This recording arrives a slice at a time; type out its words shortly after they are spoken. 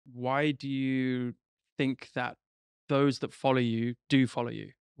why do you think that those that follow you do follow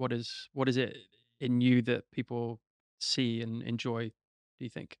you? What is it in you that people see and enjoy, do you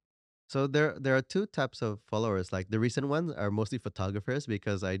think? So there are two types of followers. Like the recent ones are mostly photographers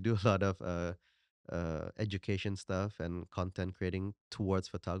because I do a lot of education stuff and content creating towards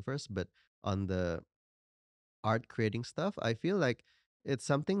photographers. But on the art creating stuff, I feel like it's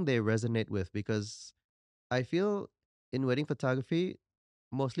something they resonate with because I feel in wedding photography,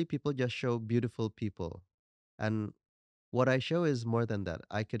 mostly people just show beautiful people. And what I show is more than that.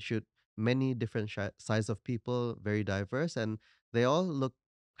 I could shoot many different size of people, very diverse, and they all look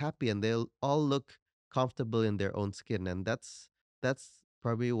happy and they all look comfortable in their own skin, and that's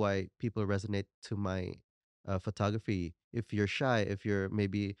probably why people resonate to my photography. If you're shy, if you're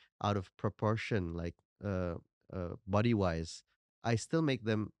maybe out of proportion, like body wise, I still make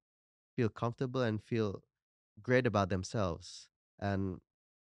them feel comfortable and feel great about themselves. And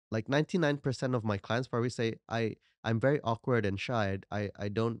like 99% of my clients probably say I'm very awkward and shy. I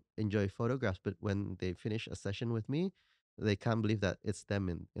don't enjoy photographs, but when they finish a session with me, they can't believe that it's them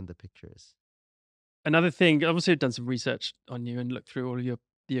in the pictures. Another thing, obviously, I've done some research on you and looked through all of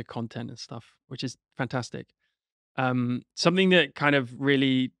your content and stuff, which is fantastic. Something that kind of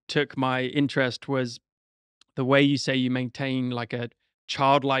really took my interest was the way you say you maintain like a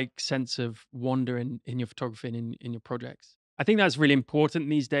childlike sense of wonder in your photography and in your projects. I think that's really important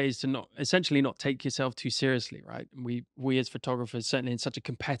these days to not essentially not take yourself too seriously, right? And we as photographers, certainly in such a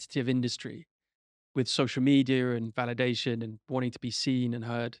competitive industry with social media and validation and wanting to be seen and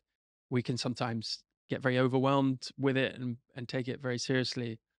heard, we can sometimes get very overwhelmed with it and take it very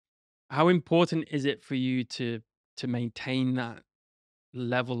seriously. How important is it for you to maintain that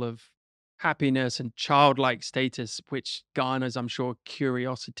level of happiness and childlike status, which garners, I'm sure,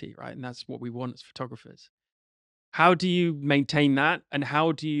 curiosity, right? And that's what we want as photographers. How do you maintain that? And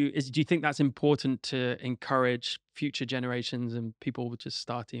how do you think that's important to encourage future generations and people just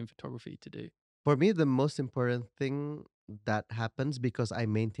starting in photography to do? For me, the most important thing that happens because I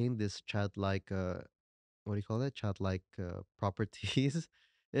maintain this childlike what do you call it? Childlike properties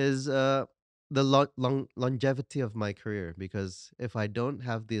is the longevity of my career. Because if I don't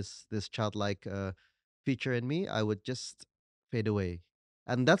have this childlike feature in me, I would just fade away.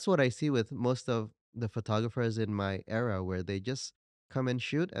 And that's what I see with most of the photographers in my era, where they just come and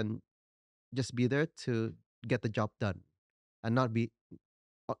shoot and just be there to get the job done and not be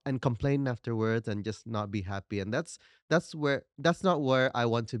and complain afterwards and just not be happy. And that's not where I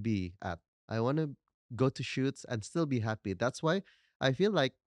want to be at. I want to go to shoots and still be happy. That's why I feel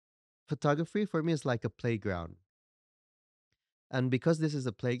like photography for me is like a playground. And because this is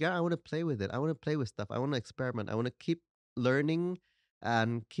a playground, I want to play with it. I want to play with stuff. I want to experiment. I want to keep learning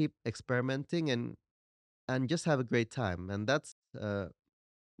and keep experimenting and just have a great time. And that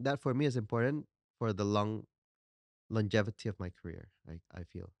for me is important for the longevity of my career. I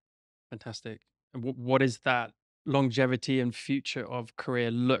feel. Fantastic. And what is that longevity and future of career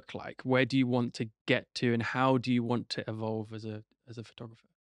look like? Where do you want to get to, and how do you want to evolve as a photographer?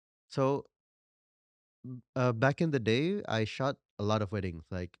 So back in the day, I shot a lot of weddings.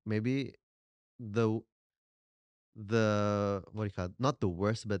 Like maybe the the what do you call it? Not the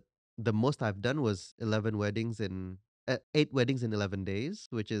worst, but the most I've done was 11 weddings in 8 weddings in 11 days,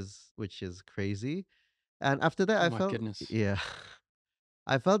 which is crazy. And after that, Oh I my felt goodness. yeah,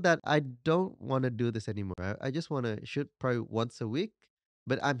 I felt that I don't want to do this anymore. I just want to shoot probably once a week,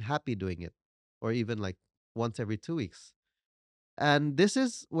 but I'm happy doing it, or even like once every 2 weeks. And this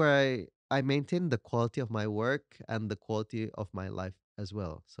is where I maintain the quality of my work and the quality of my life as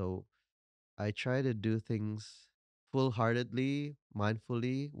well. So I try to do things full heartedly,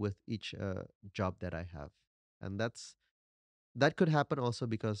 mindfully with each job that I have. And that could happen also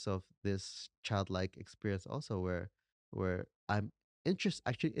because of this childlike experience also, where I'm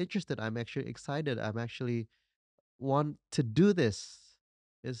actually interested, I'm actually excited, I'm actually want to do this.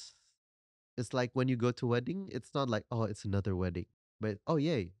 Is it's like when you go to wedding, it's not like, oh, it's another wedding, but oh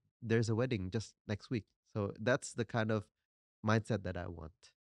yay, there's a wedding just next week. So that's the kind of mindset that I want.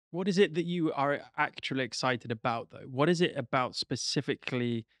 What is it that you are actually excited about, though? What is it about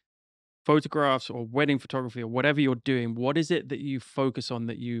specifically photographs or wedding photography or whatever you're doing? What is it that you focus on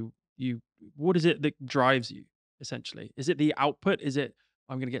that what is it that drives you essentially? Is it the output? Is it,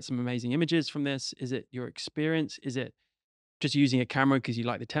 I'm going to get some amazing images from this? Is it your experience? Is it just using a camera because you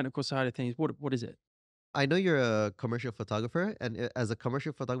like the technical side of things? What is it? I know you're a commercial photographer, and as a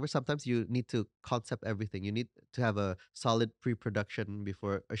commercial photographer, sometimes you need to concept everything. You need to have a solid pre-production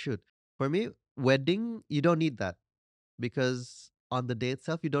before a shoot. For me, wedding, you don't need that because on the day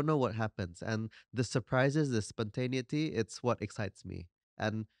itself, you don't know what happens, and the surprises, the spontaneity, it's what excites me.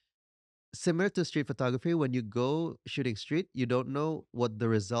 And similar to street photography, when you go shooting street, you don't know what the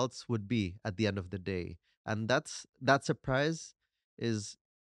results would be at the end of the day. And that surprise is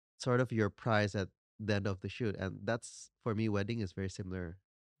sort of your prize at the end of the shoot. And that's, for me, wedding is very similar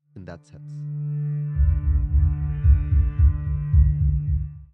in that sense.